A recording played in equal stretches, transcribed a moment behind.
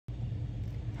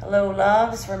Hello,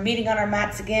 loves. We're meeting on our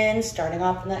mats again, starting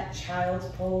off in that child's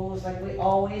pose like we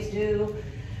always do.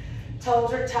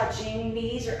 Toes are touching,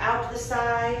 knees are out to the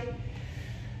side.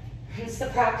 It's the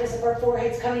practice of our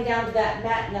foreheads coming down to that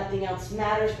mat. Nothing else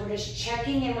matters. We're just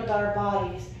checking in with our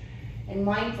bodies and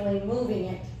mindfully moving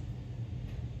it.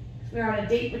 We're on a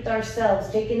date with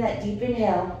ourselves, taking that deep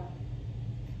inhale.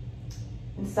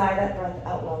 Inside that breath,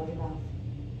 out loud your mouth.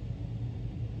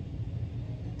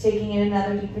 Taking in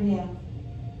another deep inhale.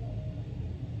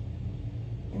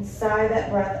 Inside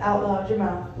that breath, out loud your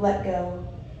mouth. Let go.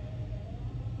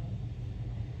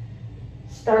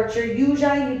 Start your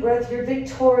Ujjayi breath, your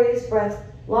victorious breath.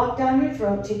 Lock down your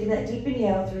throat, taking that deep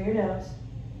inhale through your nose.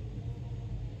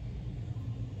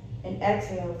 And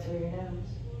exhale through your nose.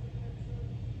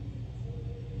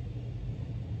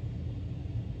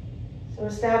 So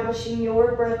establishing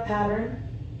your breath pattern.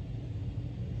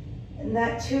 And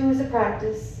that too is a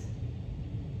practice.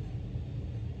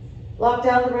 Lock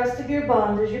down the rest of your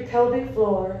bondage, your pelvic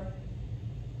floor,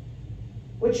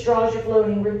 which draws your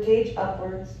floating ribcage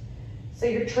upwards. So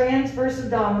your transverse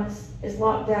abdominis is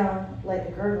locked down like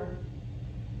a girdle.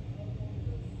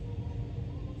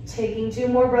 Taking 2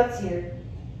 more breaths here.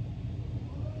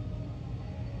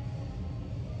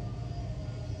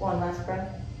 One last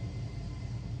breath.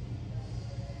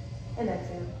 And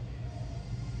exhale.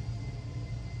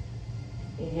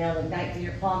 Inhale, ignite through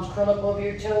your palms, curl up over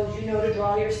your toes. You know to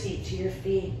draw your seat to your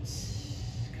feet.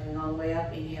 Coming all the way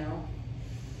up, inhale.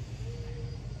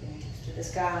 To the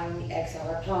sky, and we exhale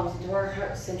our palms into our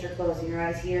heart center, closing your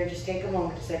eyes here. Just take a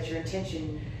moment to set your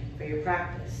intention for your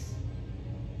practice.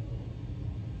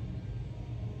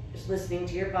 Just listening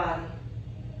to your body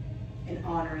and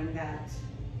honoring that.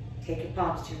 Take your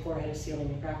palms to your forehead, sealing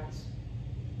your practice.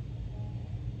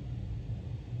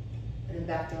 And then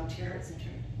back down to your heart center.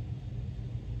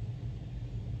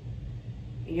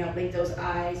 Inhale, blink those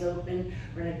eyes open.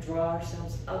 We're going to draw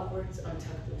ourselves upwards,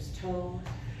 untuck those toes.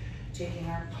 Taking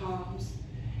our palms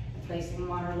and placing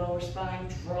them on our lower spine,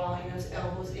 drawing those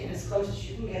elbows in as close as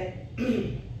you can get.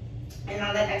 And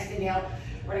on that next inhale,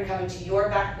 we're going to come into your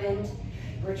back bend.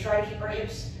 We're going to try to keep our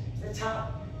hips to the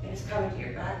top, and it's coming to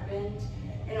your back bend.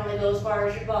 And only go as far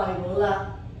as your body will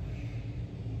allow.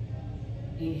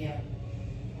 Inhale.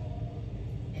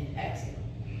 And exhale.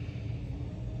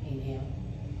 Inhale.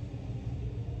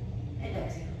 And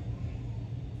exhale.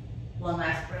 One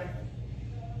last breath.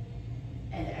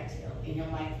 And exhale. Inhale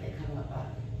mindfully, come up out.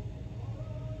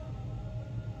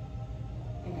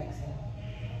 And exhale.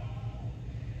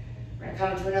 We're going to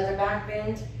come to another back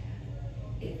bend.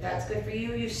 If that's good for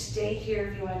you, you stay here.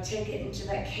 If you want to take it into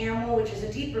that camel, which is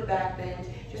a deeper back bend,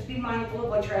 just be mindful of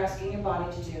what you're asking your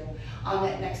body to do. On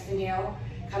that next inhale,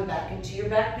 come back into your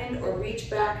back bend or reach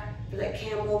back for that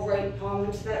camel, right palm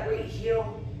into that right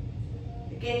heel.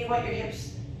 Again, you want your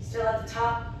hips still at the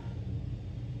top.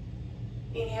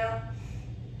 Inhale.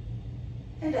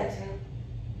 And exhale.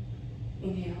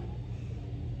 Inhale.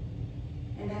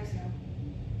 And exhale.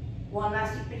 One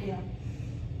last deep inhale.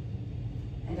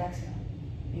 And exhale.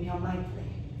 Inhale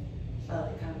mindfully.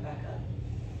 Slowly coming back up.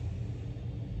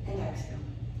 And exhale.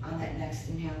 On that next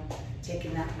inhale,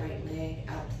 taking that right leg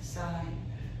out to the side.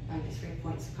 93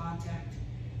 points of contact.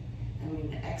 And we're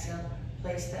going to exhale.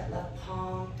 Place that left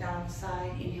palm down the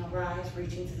side. Inhale, rise,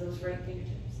 reaching to those right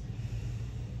fingertips.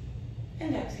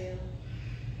 And exhale.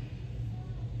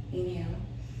 Inhale.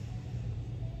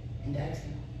 And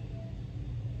exhale.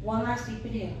 One last deep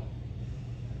inhale.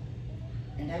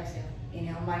 And exhale.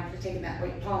 Inhale, mindfully taking that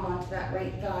right palm onto that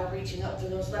right thigh, reaching up to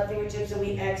those left fingertips, and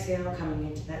we exhale,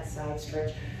 coming into that side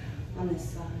stretch on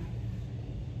this side.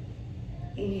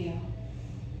 Inhale.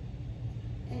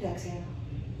 And exhale.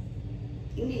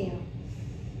 Inhale.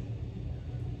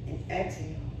 And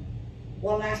exhale.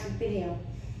 One last deep inhale.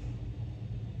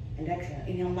 And exhale.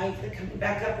 Inhale, mindfully coming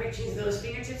back up, reaching to those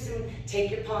fingertips, and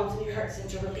take your palms in your heart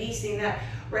center, releasing that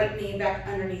right knee back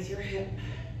underneath your hip.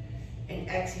 And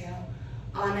exhale.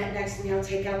 On that next inhale,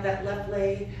 take out that left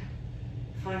leg.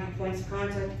 Find your points of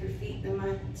contact with your feet in the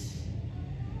mat.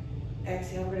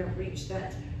 Exhale, we're going to reach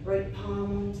that right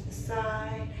palm onto the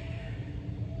side.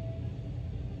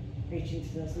 Reaching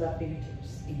to those left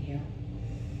fingertips. Inhale.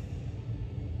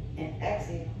 And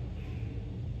exhale.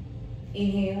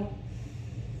 Inhale.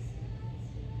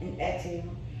 And exhale.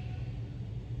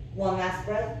 One last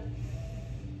breath.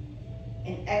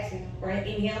 And exhale. We're going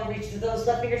to inhale, reach to those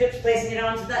left fingertips, placing it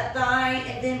onto that thigh,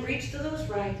 and then reach to those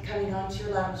right, coming onto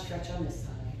your lateral stretch on this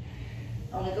side.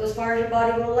 Only go as far as your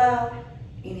body will allow.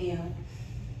 Inhale.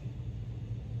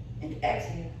 And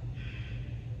exhale.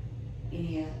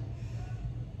 Inhale.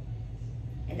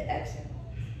 And exhale.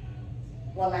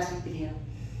 One last deep inhale.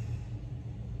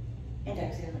 And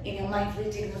exhale. Inhale,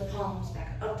 mindfully taking those palms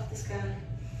back up to the sky.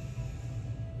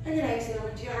 And then exhale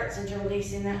into your heart center,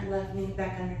 releasing that left knee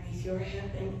back underneath your hip,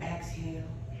 and exhale.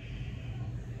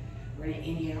 We're going to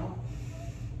inhale,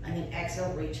 and then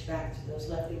exhale, reach back to those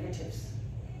left fingertips.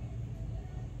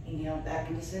 Inhale back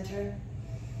into center,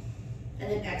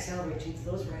 and then exhale, reach into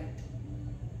those right.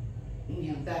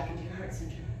 Inhale back into your heart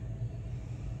center.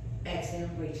 Exhale,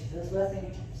 reach to those left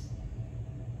fingertips.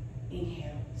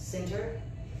 Inhale, center,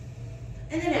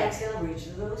 and then exhale, reach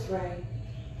to those right.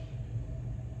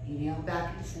 Inhale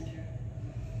back into center.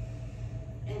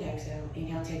 And exhale.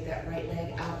 Inhale, take that right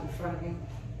leg out in front of you.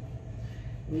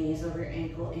 Knees over your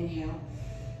ankle. Inhale.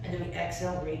 And then we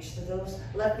exhale, reach to those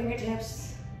left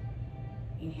fingertips.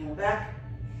 Inhale back.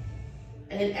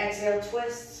 And then exhale,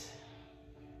 twist.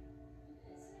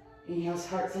 Inhale,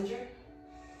 heart center.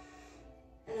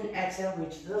 And then exhale,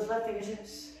 reach to those left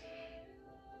fingertips.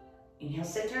 Inhale,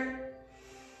 center.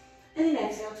 And then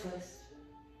exhale, twist.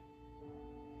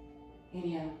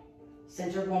 Inhale,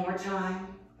 center one more time.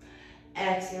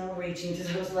 Exhale, reaching to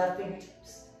those left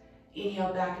fingertips.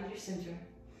 Inhale, back into your center.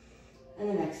 And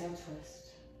then exhale, twist.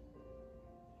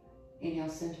 Inhale,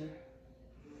 center.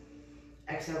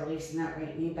 Exhale, releasing that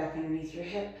right knee back underneath your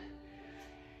hip.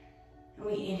 And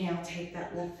we inhale, take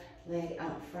that left leg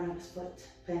out in front of his foot.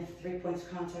 Plant 3 points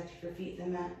of contact with your feet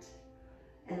in the mat.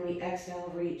 And we exhale,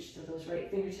 reach to those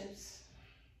right fingertips.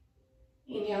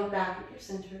 Inhale, back at your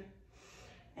center.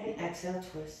 And exhale,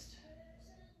 twist.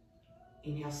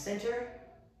 Inhale, center.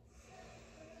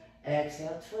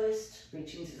 Exhale, twist.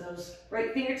 Reaching to those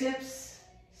right fingertips.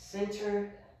 Center.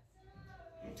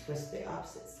 And twist the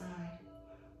opposite side.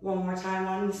 One more time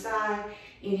on the side.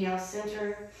 Inhale,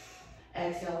 center.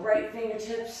 Exhale, right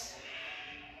fingertips.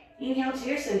 Inhale to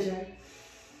your center.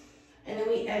 And then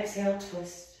we exhale,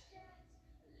 twist.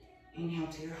 Inhale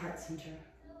to your heart center.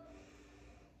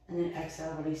 And then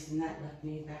exhale, releasing that left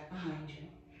knee back behind you.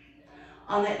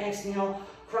 On that next inhale,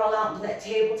 crawl out into that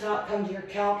tabletop, come to your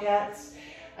cow-cats.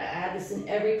 I add this in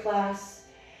every class.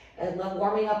 I love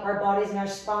warming up our bodies and our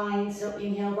spines. So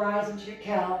inhale, rise into your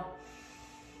cow.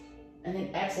 And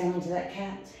then exhale into that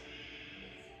cat.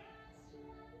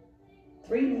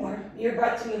 3 more. Your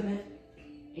breath to movement.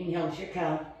 Inhale into your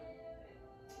cow.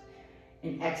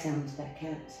 And exhale into that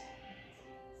cat.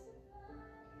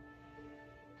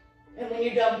 And when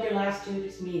you're done with your last 2,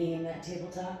 just meeting in that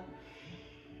tabletop.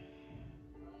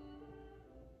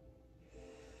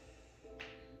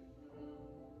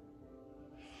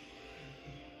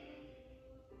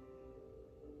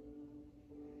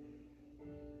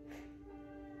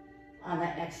 On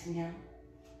that next inhale,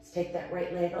 let's take that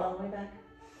right leg all the way back.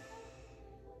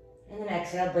 And then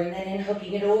exhale, bring that in,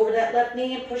 hooking it over that left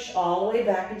knee and push all the way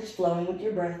back and just flowing with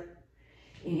your breath.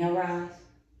 Inhale, rise.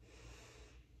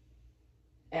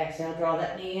 Exhale, draw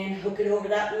that knee in, hook it over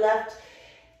that left,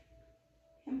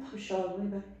 and push all the way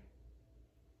back.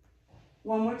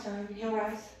 One more time, inhale,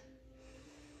 rise.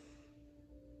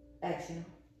 Exhale,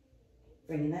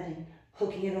 bringing that in,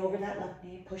 hooking it over that left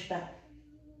knee, push back.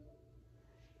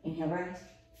 Inhale, rise.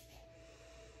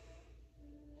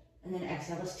 And then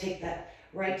exhale, let's take that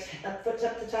right foot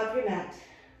up the top of your mat.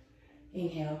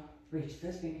 Inhale, reach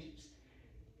those fingertips,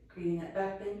 creating that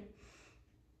back bend.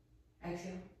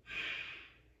 Exhale.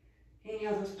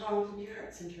 Inhale those palms into your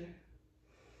heart center.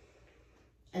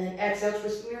 And then exhale,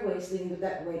 twist from your waist, leading with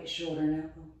that right shoulder and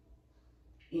elbow.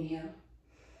 Inhale.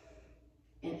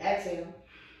 And exhale.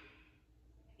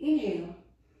 Inhale.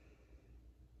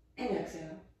 And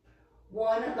exhale.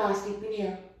 One last deep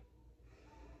inhale.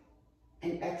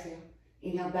 And exhale.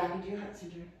 Inhale back into your heart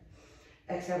center.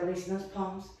 Exhale, releasing those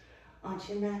palms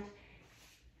onto your mat.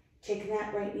 Taking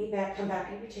that right knee back, come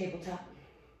back into your tabletop.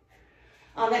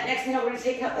 On that next inhale, we're going to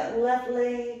take out that left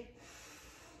leg.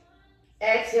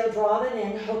 Exhale, draw that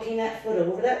in, hooking that foot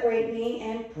over that right knee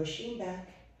and pushing back.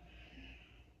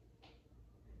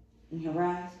 Inhale,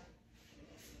 rise.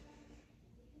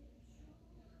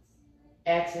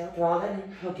 Exhale, draw that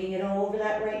in, hooking it over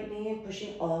that right knee and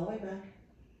pushing all the way back.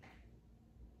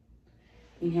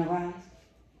 Inhale, rise.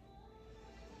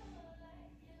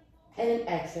 And then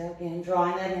exhale again,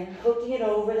 drawing that in, hooking it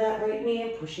over that right knee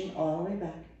and pushing all the way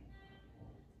back.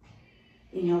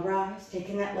 Inhale, rise,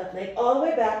 taking that left leg all the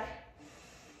way back.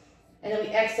 And then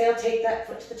we exhale, take that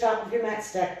foot to the top of your mat,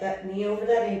 stack that knee over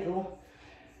that ankle.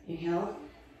 Inhale.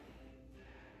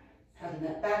 Having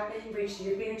that back bend, reach to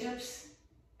your fingertips.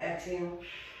 Exhale.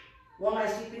 One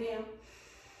last deep inhale.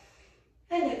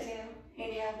 And exhale.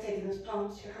 Inhale, taking those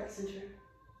palms to your heart center.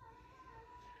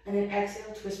 And then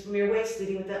exhale, twist from your waist,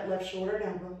 leading with that left shoulder and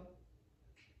elbow.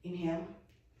 Inhale.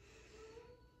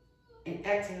 And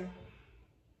exhale.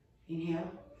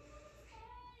 Inhale.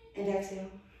 and exhale.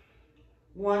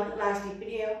 One last deep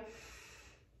inhale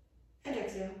and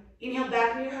exhale. Inhale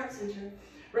back to your heart center.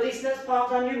 Release those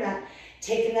palms on your mat.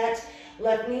 Taking that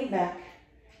left knee back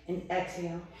and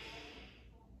exhale.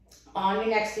 On your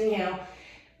next inhale,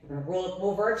 we're going to roll up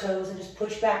over our toes and just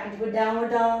push back into a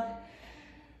downward dog.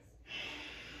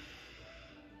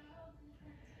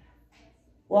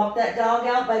 Walk that dog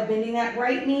out by bending that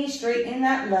right knee, straightening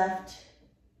that left.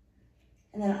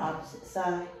 And then opposite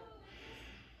side.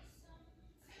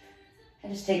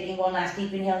 And just taking one last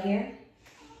deep inhale here.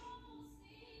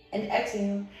 And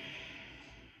exhale.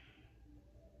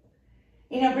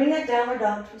 Inhale, bring that downward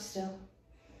dog to a still.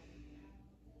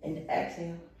 And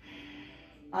exhale.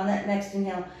 On that next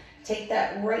inhale, take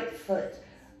that right foot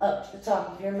up to the top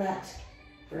of your mat.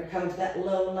 We're going to come to that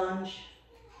low lunge.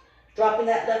 Dropping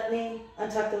that left knee,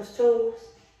 untuck those toes.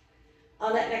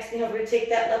 On that next inhale, we're going to take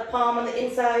that left palm on the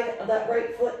inside of that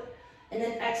right foot. And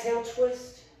then exhale,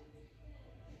 twist.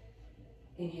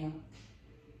 Inhale.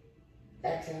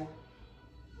 Exhale.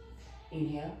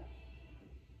 Inhale.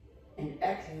 And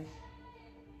exhale.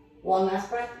 One last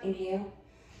breath. Inhale.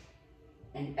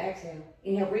 And exhale.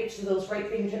 Inhale, reach to those right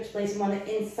fingertips, place them on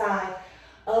the inside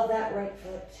of that right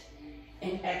foot.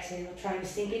 And exhale, trying to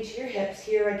sink into your hips.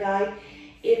 Here I guide.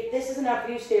 If this is enough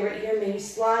for you, stay right here. Maybe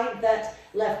slide that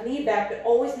left knee back, but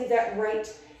always leave that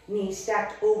right knee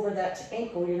stacked over that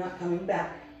ankle. You're not coming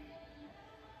back.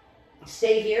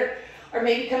 Stay here, or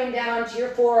maybe coming down to your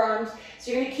forearms.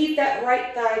 So you're going to keep that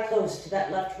right thigh close to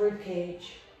that left rib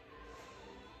cage.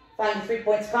 Find the 3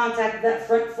 points contact with that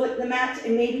front foot in the mat,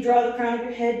 and maybe draw the crown of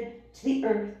your head to the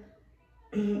earth.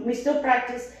 We still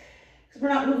practice, because we're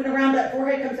not moving around. That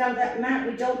forehead comes down to that mat.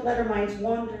 We don't let our minds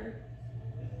wander.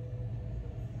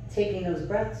 Taking those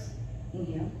breaths.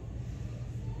 Inhale.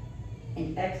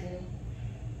 And exhale.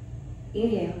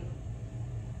 Inhale.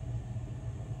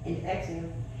 And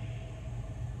exhale.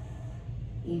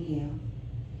 Inhale.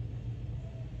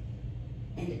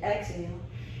 And exhale.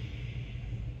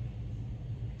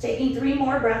 Taking 3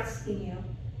 more breaths. Inhale.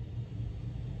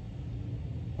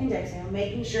 And exhale.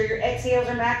 Making sure your exhales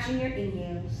are matching your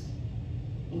inhales.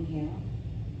 Inhale.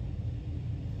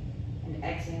 And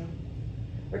exhale.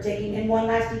 We're taking in one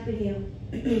last deep inhale.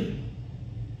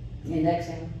 And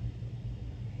exhale.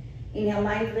 Inhale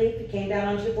mindfully. If you came down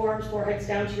onto your forearms, foreheads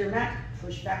down to your mat.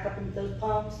 Push back up into those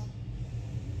palms.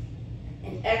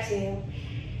 And exhale.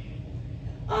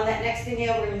 On that next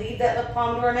inhale, we're going to leave that left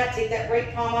palm to our mat. Take that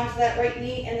right palm onto that right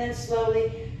knee. And then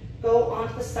slowly go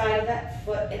onto the side of that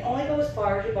foot. And only go as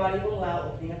far as your body will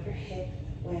allow. Opening up your hip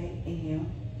way. Inhale.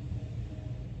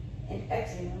 And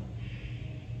exhale.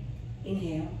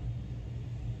 Inhale.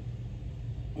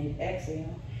 And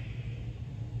exhale.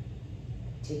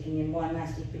 Taking in one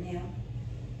last deep inhale.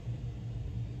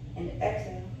 And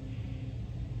exhale.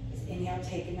 Just inhale,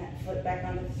 taking that foot back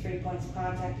onto the 3 points of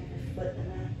contact of your foot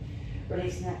and the mat.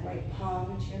 Releasing that right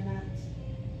palm into your mat.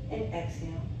 And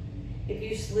exhale. If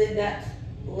you slid that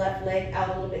left leg out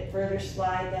a little bit further,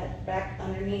 slide that back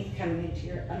underneath, coming into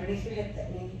your underneath your hip,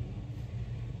 that knee.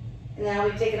 And now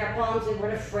we've taken our palms and we're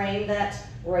going to frame that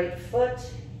right foot.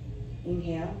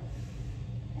 Inhale.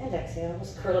 And exhale.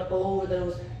 Let's curl up over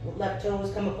those left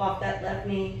toes, come up off that left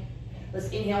knee. Let's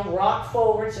inhale, rock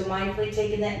forward. So mindfully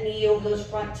taking that knee over those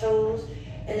front toes.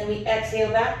 And then we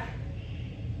exhale back.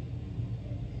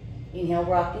 Inhale,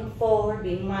 rocking forward,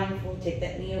 being mindful. Take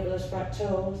that knee over those front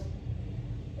toes.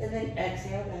 And then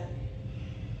exhale back.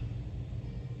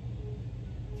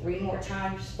 3 more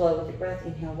times. Just flow with your breath.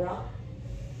 Inhale, rock.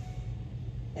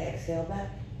 Exhale back.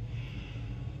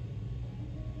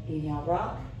 Inhale,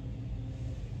 rock.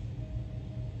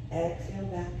 Exhale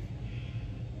back.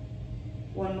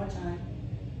 1 more time.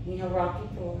 Inhale, rocking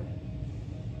forward.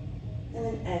 And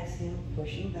then exhale,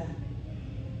 pushing back.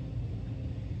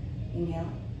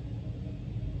 Inhale.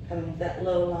 Coming into that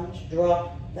low lunge.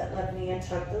 Drop that left knee and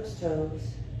tuck those toes.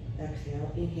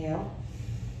 Exhale, inhale.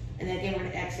 And then again, we're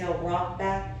going to exhale, rock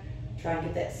back. Try and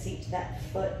get that seat to that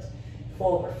foot.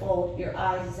 Forward fold. Your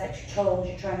eyes is at your toes.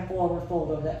 You're trying to forward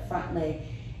fold over that front leg.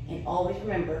 And always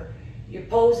remember, your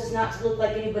pose is not to look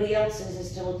like anybody else's,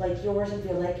 it's to look like yours and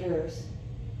feel like yours.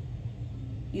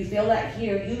 You feel that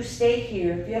here, you stay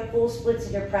here. If you have full splits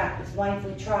in your practice,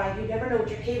 mindfully try. You never know what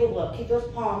you're capable of. Keep those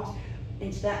palms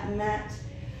into that mat.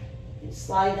 And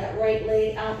slide that right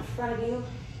leg out in front of you.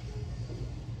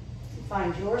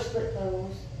 Find your split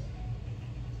pose.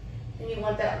 And you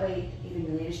want that weight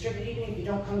evenly distributed, even if you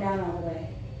don't come down all the way.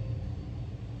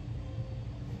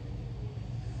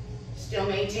 Still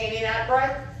maintaining that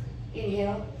breath.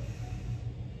 Inhale.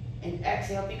 And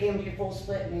exhale. If you came to your full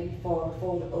split, maybe forward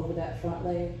fold over that front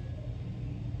leg.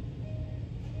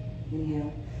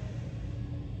 Inhale.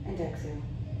 exhale.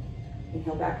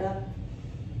 Inhale back up.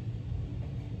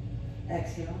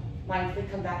 Exhale. Mindfully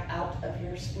come back out of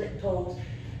your split toes,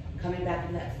 coming back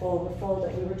in that forward fold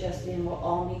that we were just in. We'll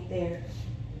all meet there.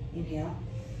 Inhale.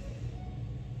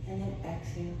 And then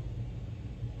exhale.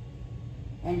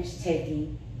 And just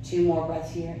taking 2 more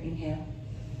breaths here. Inhale.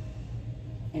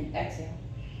 And exhale.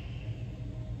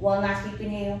 One last deep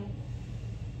inhale.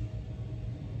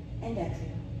 And exhale.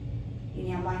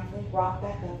 Inhale mindfully, rock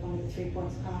back up onto the 3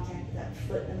 points of contact with that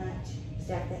foot in the mat.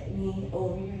 Stack that knee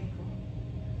over your ankle.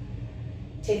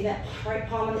 Take that right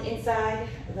palm on the inside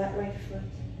of that right foot.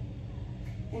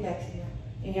 And exhale.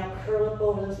 Inhale, curl up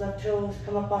over those left toes,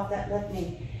 come up off that left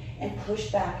knee, and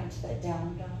push back into that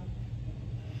downward dog.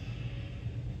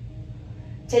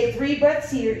 Take 3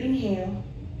 breaths here. Inhale.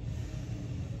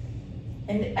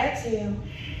 And exhale.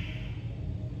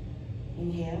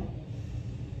 Inhale.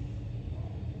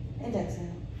 And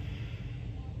exhale.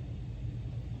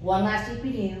 One last deep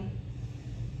inhale.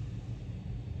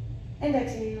 And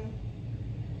exhale.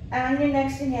 And on your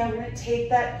next inhale, we're going to take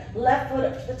that left foot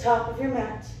up to the top of your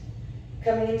mat.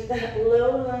 Coming into that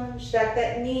low lunge. Stack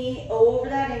that knee over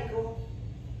that ankle.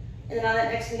 And then on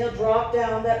that next inhale, drop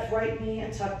down that right knee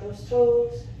and tuck those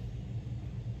toes.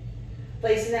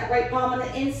 Placing that right palm on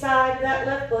the inside of that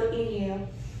left foot. Inhale.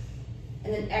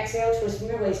 And then exhale, twisting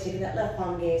your waist, taking that left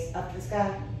palm gaze up to the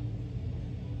sky.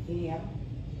 Inhale.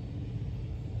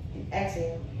 And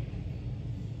exhale.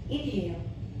 Inhale.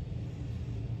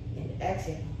 And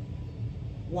exhale.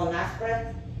 One last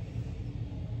breath.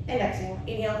 And exhale.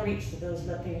 Inhale, reach to those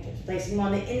left fingertips. Placing them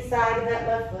on the inside of that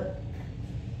left foot.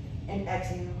 And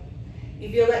exhale. You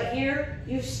feel that here,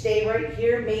 you stay right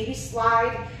here. Maybe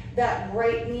slide that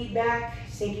right knee back,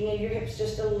 sinking into your hips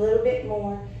just a little bit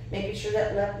more. Making sure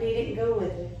that left knee didn't go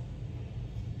with it.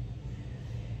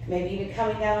 Maybe even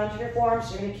coming down onto your forearms.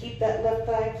 So you're going to keep that left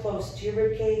thigh close to your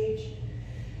rib cage.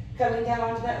 Coming down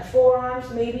onto that forearms.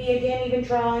 Maybe again even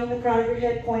drawing the crown of your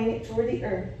head, pointing it toward the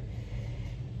earth.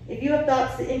 If you have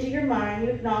thoughts that enter your mind, you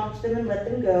acknowledge them and let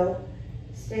them go.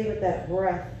 Stay with that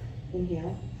breath.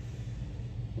 Inhale.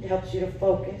 It helps you to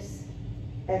focus.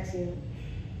 Exhale.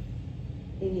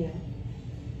 Inhale.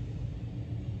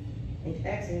 And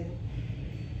exhale.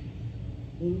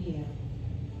 Inhale.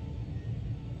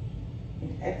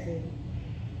 And exhale.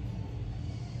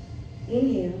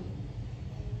 Inhale.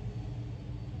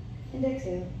 And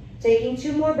exhale. Taking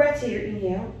 2 more breaths here.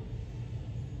 Inhale.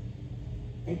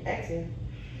 And exhale.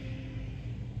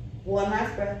 One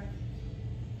last breath.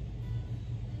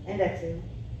 And exhale.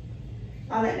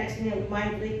 On that next inhale,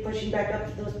 mindfully pushing back up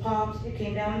to those palms. You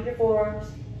came down with your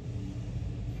forearms.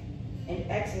 And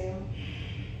exhale.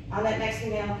 On that next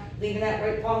inhale, leaving that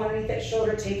right palm underneath that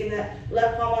shoulder, taking that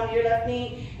left palm onto your left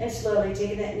knee, and slowly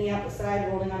taking that knee out the side,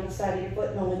 rolling onto the side of your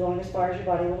foot, and only going as far as your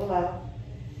body will allow.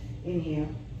 Inhale.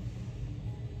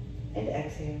 And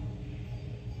exhale.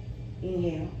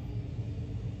 Inhale.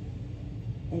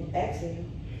 And exhale.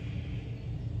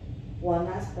 One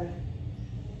last breath.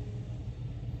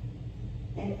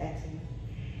 And exhale.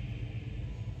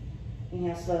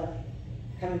 Inhale slowly.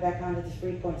 Coming back onto the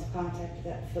 3 points of contact with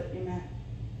that foot in your mat.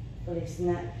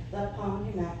 Releasing that left palm on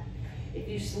your mat. If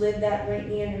you slid that right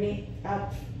knee underneath,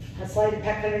 slide it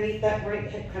back underneath that right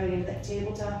hip, coming into that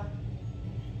tabletop.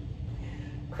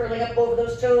 Curling up over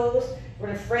those toes. We're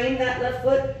going to frame that left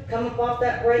foot, come up off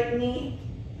that right knee,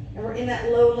 and we're in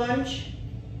that low lunge.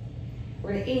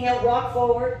 We're going to inhale, rock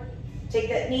forward. Take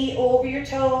that knee over your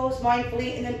toes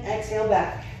mindfully, and then exhale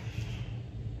back.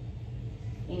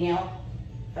 Inhale,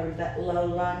 cover that low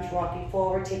lunge, rocking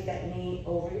forward. Take that knee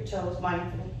over your toes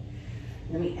mindfully.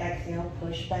 Let me exhale,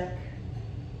 push back.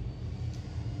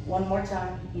 One more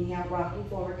time. Inhale, rocking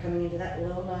forward, coming into that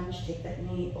low lunge. Take that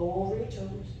knee over your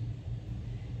toes.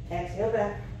 Exhale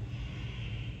back.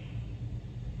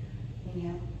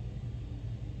 Inhale,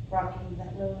 rocking into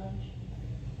that low lunge.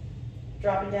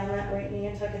 Dropping down that right knee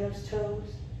and tucking those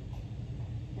toes.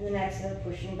 And then exhale,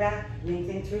 pushing back.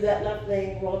 Lengthening through that left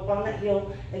leg. Roll up on that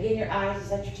heel. Again, your eyes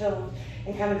is at your toes.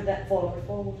 And come into that forward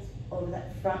fold over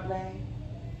that front leg.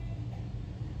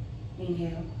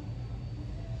 Inhale.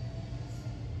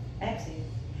 Exhale.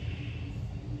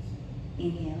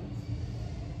 Inhale.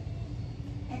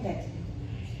 And exhale.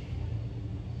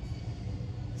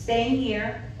 Staying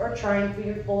here or trying for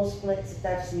your full splits if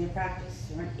that's in your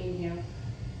practice. Or inhale.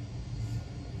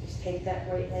 Just take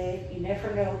that right leg. You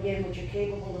never know again what you're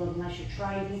capable of unless you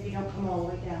try, even if you don't come all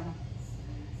the way down.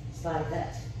 Slide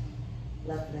that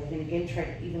left leg. And again, try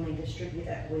to evenly distribute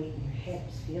that weight in your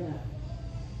hips. Feel that.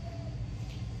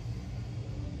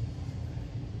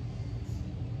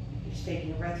 Just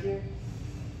taking a breath here.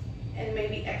 And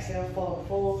maybe exhale, forward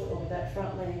fold over that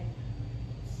front leg.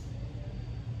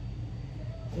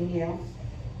 Inhale.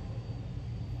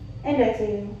 And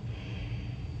exhale.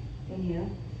 Inhale.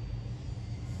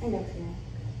 And exhale.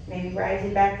 Maybe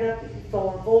rising back up.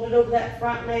 Forward folded over that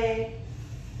front leg.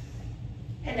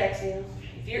 And exhale.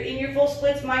 If you're in your full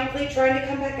splits, mindfully trying to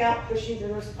come back out, pushing through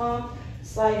those palms,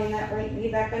 sliding that right knee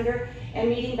back under, and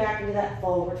meeting back into that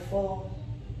forward fold.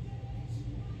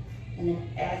 And then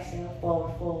exhale,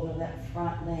 forward fold of that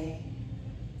front leg.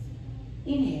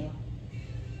 Inhale.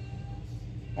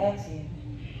 Exhale.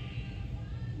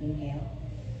 Inhale.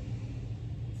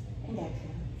 And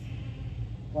exhale.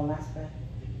 One last breath.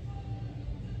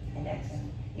 And exhale.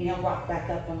 Inhale, rock back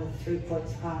up onto the 3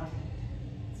 points of contact.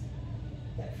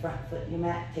 That front foot in your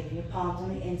mat, taking your palms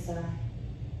on the inside.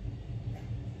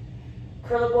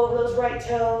 Curl up over those right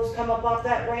toes, come up off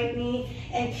that right knee,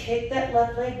 and kick that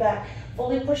left leg back,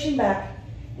 fully pushing back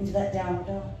into that downward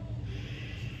dog.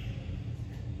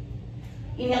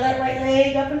 Inhale that right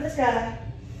leg up into the sky.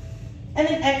 And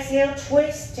then exhale,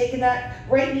 twist, taking that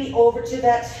right knee over to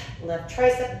that left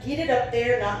tricep. Get it up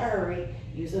there, not in a hurry.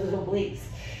 Use those obliques.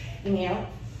 Inhale.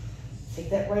 Take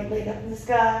that right leg up in the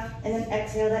sky. And then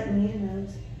exhale that knee to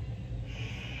nose.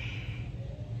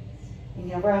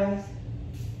 Inhale, rise.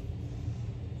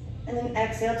 And then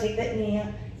exhale, take that knee up.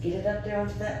 Get it up there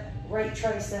onto that right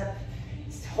tricep.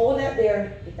 Just hold that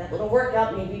there. Get that little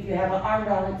workout. Maybe if you have an arm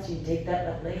balance, you take that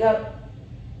left leg up.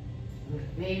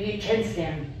 Maybe you can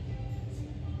stand.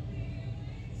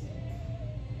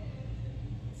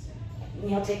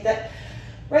 Inhale, take that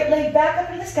right leg back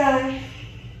up to the sky.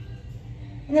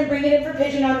 And then bring it in for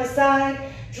pigeon on the side,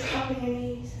 dropping your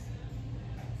knees.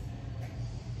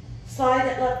 Slide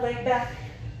that left leg back.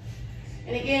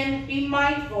 And again, be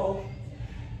mindful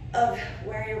of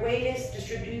where your weight is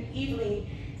distributed evenly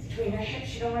between your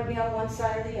hips. You don't want to be on one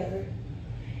side or the other.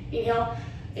 Inhale,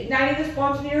 igniting those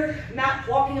palms in your mat,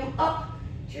 walking them up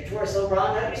to your torso,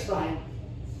 round out your spine.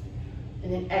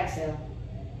 And then exhale.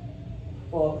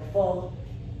 Forward fold.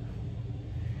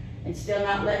 And still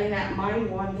not letting that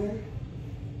mind wander.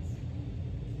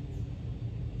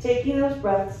 Taking those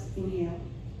breaths, inhale.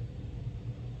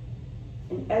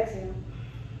 And exhale.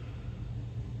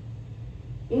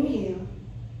 Inhale.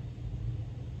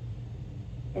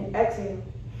 And exhale.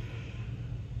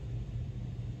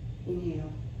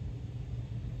 Inhale.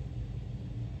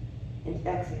 And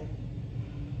exhale.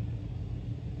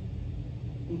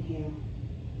 Inhale.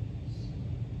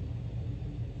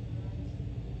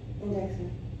 And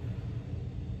exhale.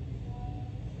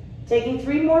 Taking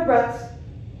 3 more breaths.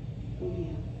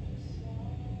 Inhale.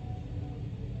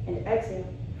 And exhale.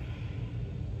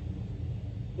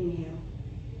 Inhale.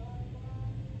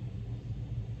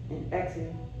 And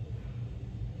exhale.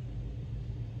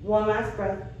 One last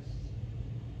breath.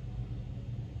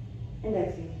 And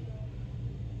exhale.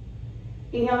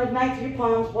 Inhale, ignite through your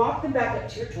palms. Walk them back up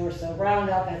to your torso. Round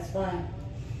out that spine.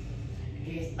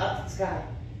 Gaze up to the sky.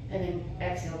 And then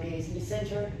exhale, gaze into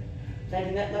center.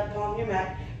 Planting that left palm in your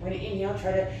mat. We're going to inhale,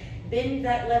 try to bend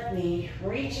that left knee,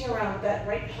 reaching around with that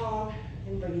right palm,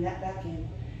 and bringing that back in.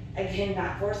 Again,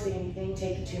 not forcing anything,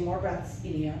 taking 2 more breaths.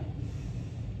 Inhale.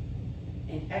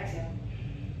 And exhale.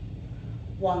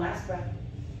 One last breath.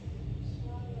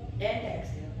 And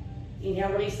exhale.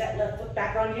 Inhale, release that left foot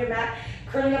back onto your mat,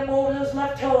 curling up over those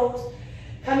left toes,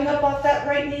 coming up off that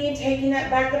right knee and taking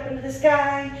that back up into the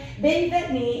sky. Bend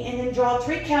that knee and then draw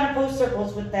 3 counter pose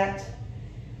circles with that.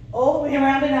 All the way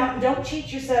around and out. Don't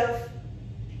cheat yourself.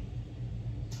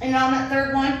 And on that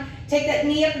third one, take that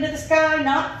knee up into the sky,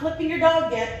 not flipping your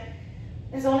dog yet.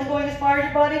 It's only going as far as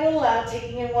your body will allow.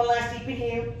 Taking in one last deep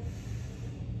inhale.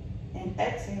 And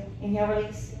exhale. Inhale,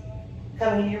 release.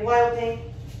 Coming into your wild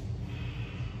thing.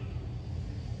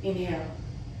 Inhale.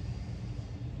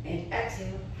 And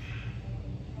exhale.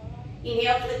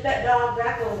 Inhale, flip that dog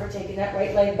back over, taking that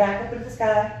right leg back up into the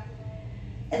sky.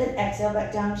 And then exhale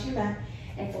back down to your mat.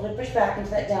 And fully push back into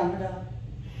that downward dog.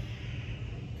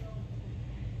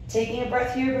 Taking a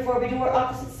breath here before we do our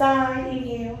opposite side.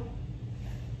 Inhale.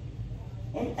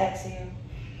 And exhale.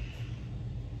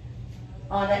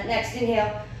 On that next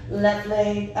inhale, left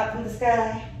leg up in the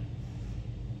sky.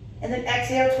 And then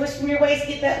exhale, twist from your waist,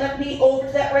 get that left knee over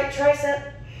to that right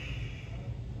tricep.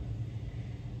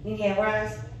 Inhale,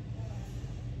 rise.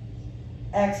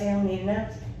 Exhale, knee to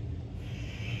nose.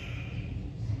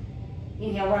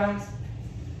 Inhale, rise.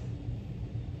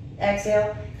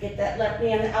 Exhale, get that left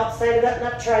knee on the outside of that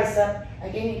left tricep.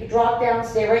 Again, you can drop down,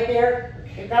 stay right there.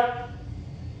 Kick up.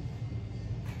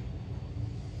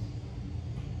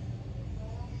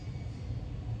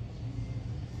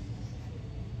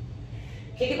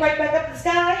 Kick it right back up to the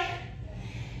sky.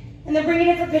 And then bring it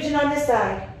in for pigeon on this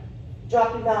side.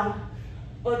 Dropping down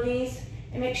both knees.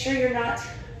 And make sure you're not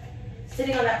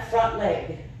Sitting on that front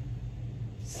leg.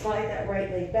 Slide that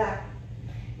right leg back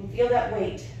and feel that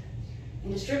weight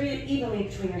and distribute it evenly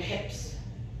between your hips.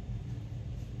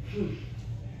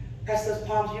 Press those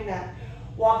palms to your mat.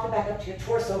 Walk them back up to your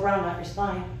torso, round out your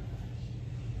spine.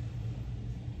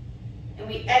 And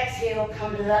we exhale,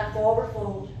 come to that forward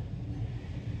fold.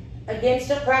 Again,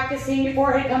 still practicing, your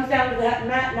forehead comes down to that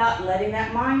mat, not letting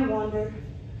that mind wander.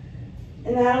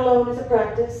 And that alone is a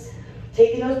practice.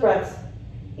 Taking those breaths.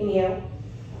 Inhale.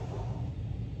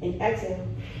 And exhale.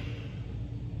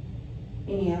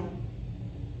 Inhale.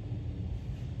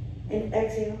 And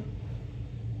exhale.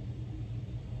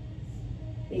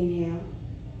 Inhale.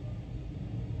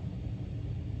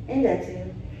 And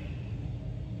exhale.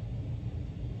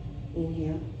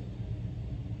 Inhale.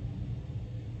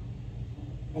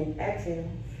 And exhale.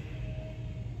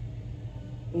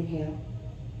 Inhale.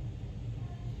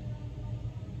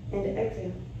 And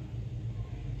exhale.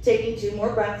 Taking 2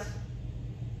 more breaths.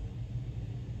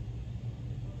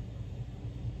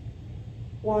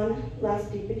 1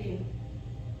 last deep inhale.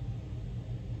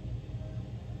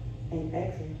 And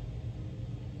exhale.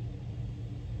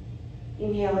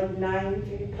 Inhale, ignite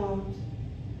through your palms.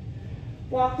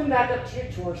 Walk them back up to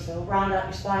your torso. Round out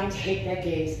your spine. Take that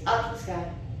gaze up to the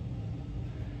sky.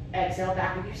 Exhale,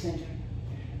 back with your center.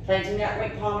 Planting that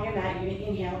right palm on your mat. You're going to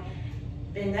inhale.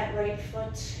 Bend that right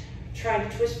foot. Trying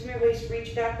to twist from your waist.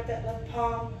 Reach back with that left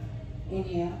palm.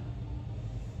 Inhale.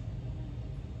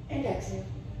 And exhale.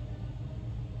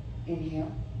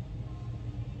 Inhale.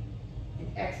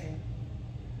 And exhale.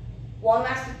 1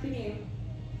 last deep inhale.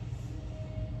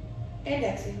 And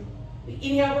exhale. We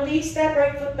inhale, release that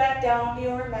right foot back down to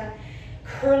your mat.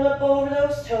 Curl up over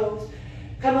those toes.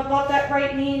 Come up off that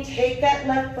right knee and take that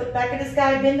left foot back in the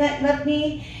sky. Bend that left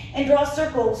knee and draw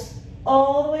circles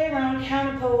all the way around.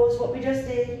 Counter pose, what we just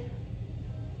did.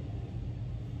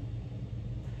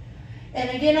 And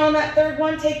again on that third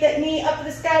one, take that knee up to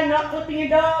the sky, not flipping your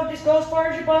dog. Just go as far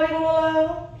as your body will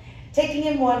allow. Taking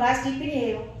in 1 last deep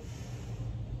inhale.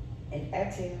 And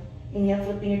exhale. Inhale,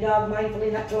 flipping your dog,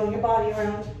 mindfully not throwing your body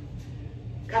around.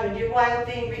 Come into your wild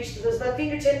thing, reach to those left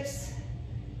fingertips.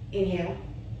 Inhale.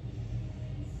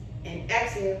 And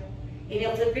exhale.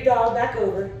 Inhale, flip your dog back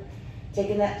over.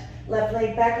 Taking that left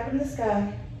leg back up in the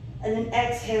sky. And then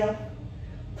exhale.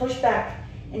 Push back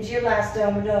into your last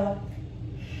downward dog.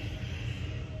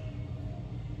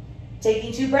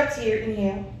 Taking 2 breaths here.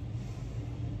 Inhale.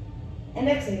 And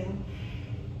exhale.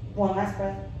 1 last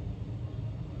breath.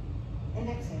 And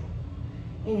exhale.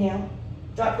 Inhale.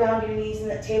 Drop down to your knees in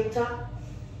that tabletop.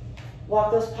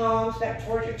 Walk those palms back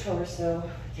towards your torso.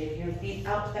 Take your feet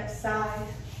out to that side.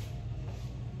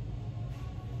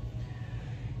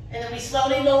 And then we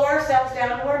slowly lower ourselves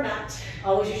down to our mat.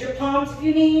 Always use your palms if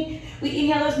you need. We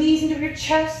inhale those knees into your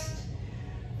chest.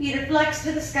 Feet are flexed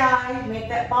to the sky. Make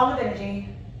that ball of energy.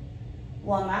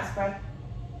 1 last breath.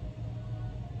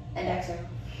 And exhale.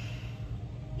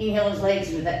 Inhale those legs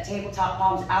into that tabletop,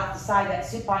 palms out the side, that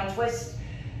supine twist.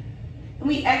 And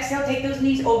we exhale, take those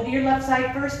knees over to your left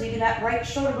side first, leaving that right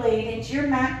shoulder blade into your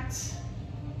mat.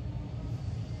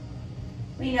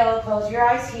 We know, close your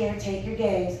eyes here, take your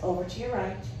gaze over to your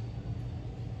right.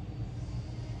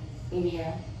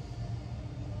 Inhale.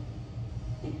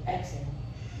 And exhale.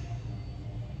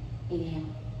 Inhale.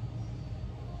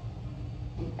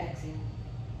 And exhale.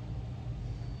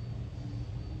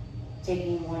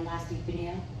 Taking 1 last deep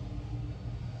inhale.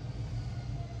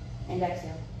 And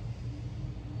exhale.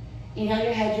 Inhale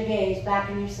your head, your gaze back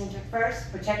in your center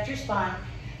first. Protect your spine.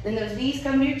 Then those knees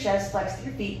come to your chest, flex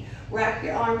your feet. Wrap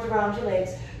your arms around your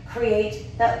legs.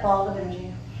 Create that ball of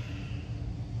energy.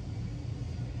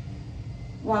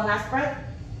 1 last breath.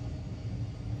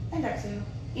 And exhale.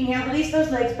 Inhale, release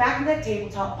those legs back into that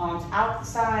tabletop, palms out the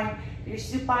side. Your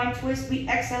supine twist. We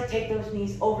exhale, take those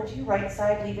knees over to your right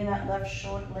side, leaving that left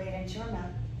shoulder blade into your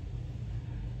mat.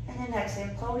 And then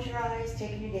exhale, close your eyes,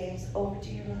 taking your gaze over to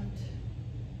your left.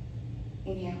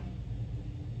 Inhale.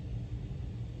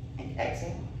 And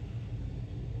exhale.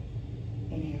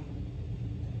 Inhale.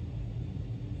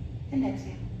 And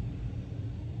exhale.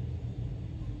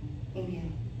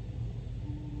 Inhale.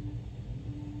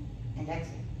 And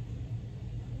exhale.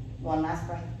 1 last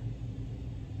breath.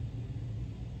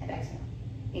 And exhale.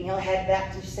 Inhale, head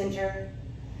back to your center.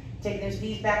 Take those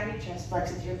knees back in your chest,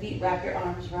 flex into your feet, wrap your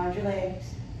arms around your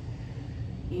legs.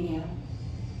 Inhale.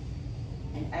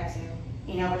 And exhale.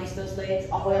 Inhale, release those legs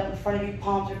all the way up in front of you,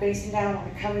 palms are facing down.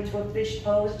 We're coming to a fish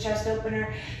pose, a chest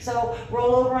opener. So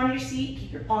roll over on your seat,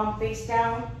 keep your palm face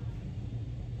down.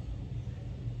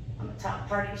 On the top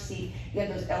part of your seat, you have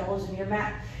those elbows in your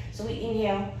mat. So we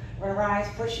inhale, we're gonna rise,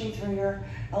 pushing through your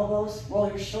elbows, roll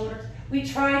your shoulders, We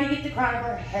try to get the crown of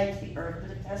our head to the earth,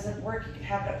 but it doesn't work. You can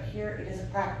have it up here. It is a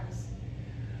practice.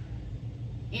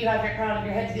 You have your crown of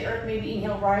your head to the earth. Maybe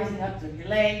inhale, rising up through your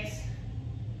legs.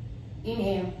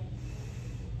 Inhale.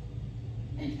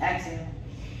 And exhale.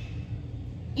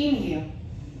 Inhale.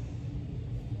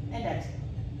 And exhale.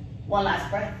 One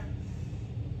last breath.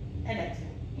 And exhale.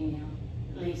 Inhale.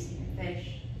 Releasing your fish.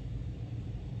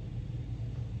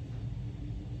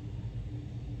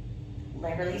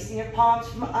 Like releasing your palms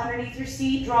from underneath your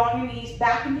seat, drawing your knees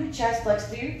back into your chest, flex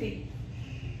through your feet.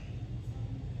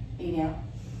 Inhale.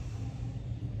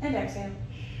 And exhale.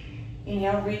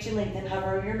 Inhale, reach and lengthen,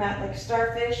 hover over your mat like a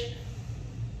starfish.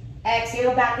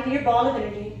 Exhale, back into your ball of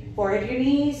energy. Forehead to your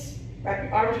knees, wrap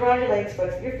your arms around your legs,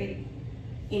 flex through your feet.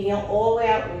 Inhale all the way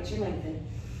out, reach and lengthen.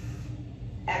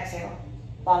 Exhale,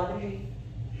 ball of energy.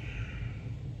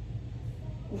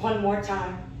 One more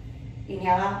time.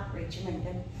 Inhale out, reach and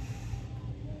lengthen.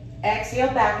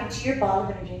 Exhale back into your ball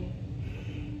of energy.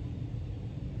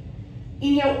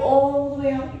 Inhale all the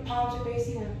way out, your palms are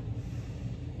facing out.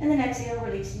 And then exhale,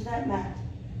 release into that mat.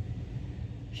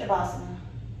 Shavasana.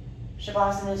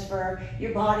 Shavasana is for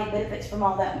your body, benefits from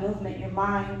all that movement. Your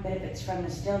mind benefits from the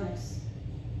stillness.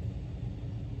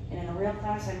 And in a real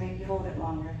class, I make you hold it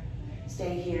longer.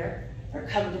 Stay here, or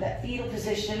come to that fetal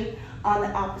position on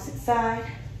the opposite side.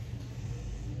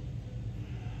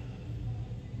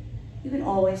 You can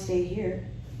always stay here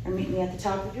or meet me at the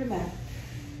top of your mat.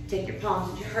 Take your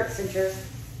palms into your heart center.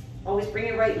 Always bring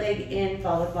your right leg in,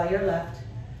 followed by your left.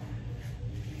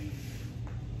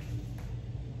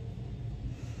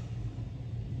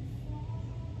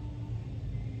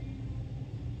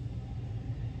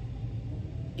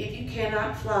 If you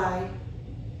cannot fly,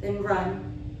 then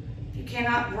run. If you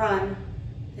cannot run,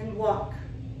 then walk.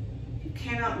 If you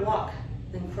cannot walk,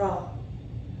 then crawl.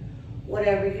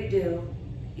 Whatever you do,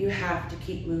 you have to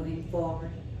keep moving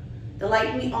forward. The light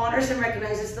in me honors and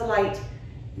recognizes the light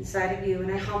inside of you,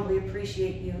 and I humbly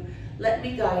appreciate you. Let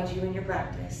me guide you in your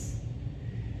practice.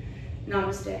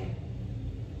 Namaste.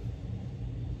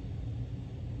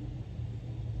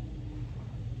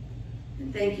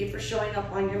 And thank you for showing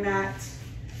up on your mat.